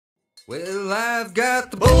Well, I've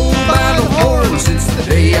got the bull by the horn since the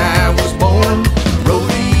day I was born.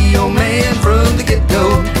 Rodeo man from the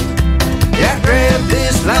get-go. Yeah, I grabbed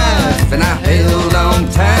this life and I held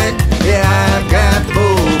on tight. Yeah, I've got the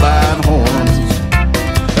bull by the horns.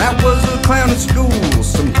 I was a clown at school,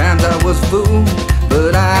 sometimes I was a fool,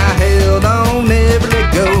 but I held on, never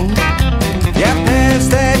let go. Yeah, I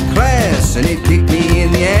passed that class and it kicked me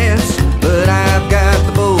in the ass, but I've got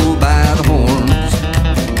the bull by the horns.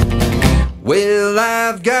 Well,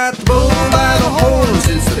 I've got the bull by the horns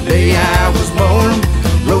since the day I was born.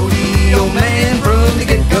 Rodeo man from the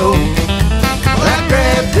get-go. Well, I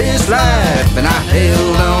grabbed this life and I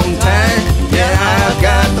held on tight. Yeah, I've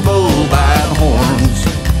got the bull by the horns.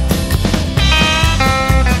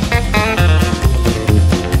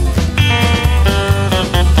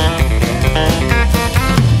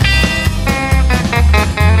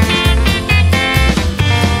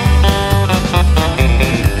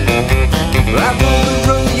 I was a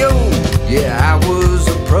rodeo, yeah, I was a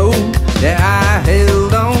pro. Yeah, I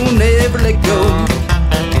held on, never let go.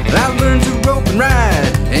 I learned to rope and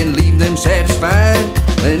ride and leave them satisfied.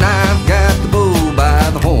 And I've got the bull by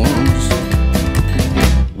the horns.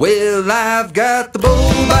 Well, I've got the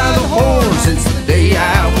bull by the horns since the day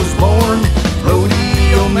I was born.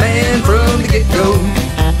 Rodeo man from the get-go.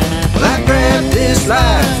 Well, I grabbed this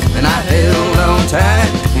life and I held on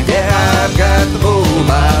tight. Yeah, I've got the bull by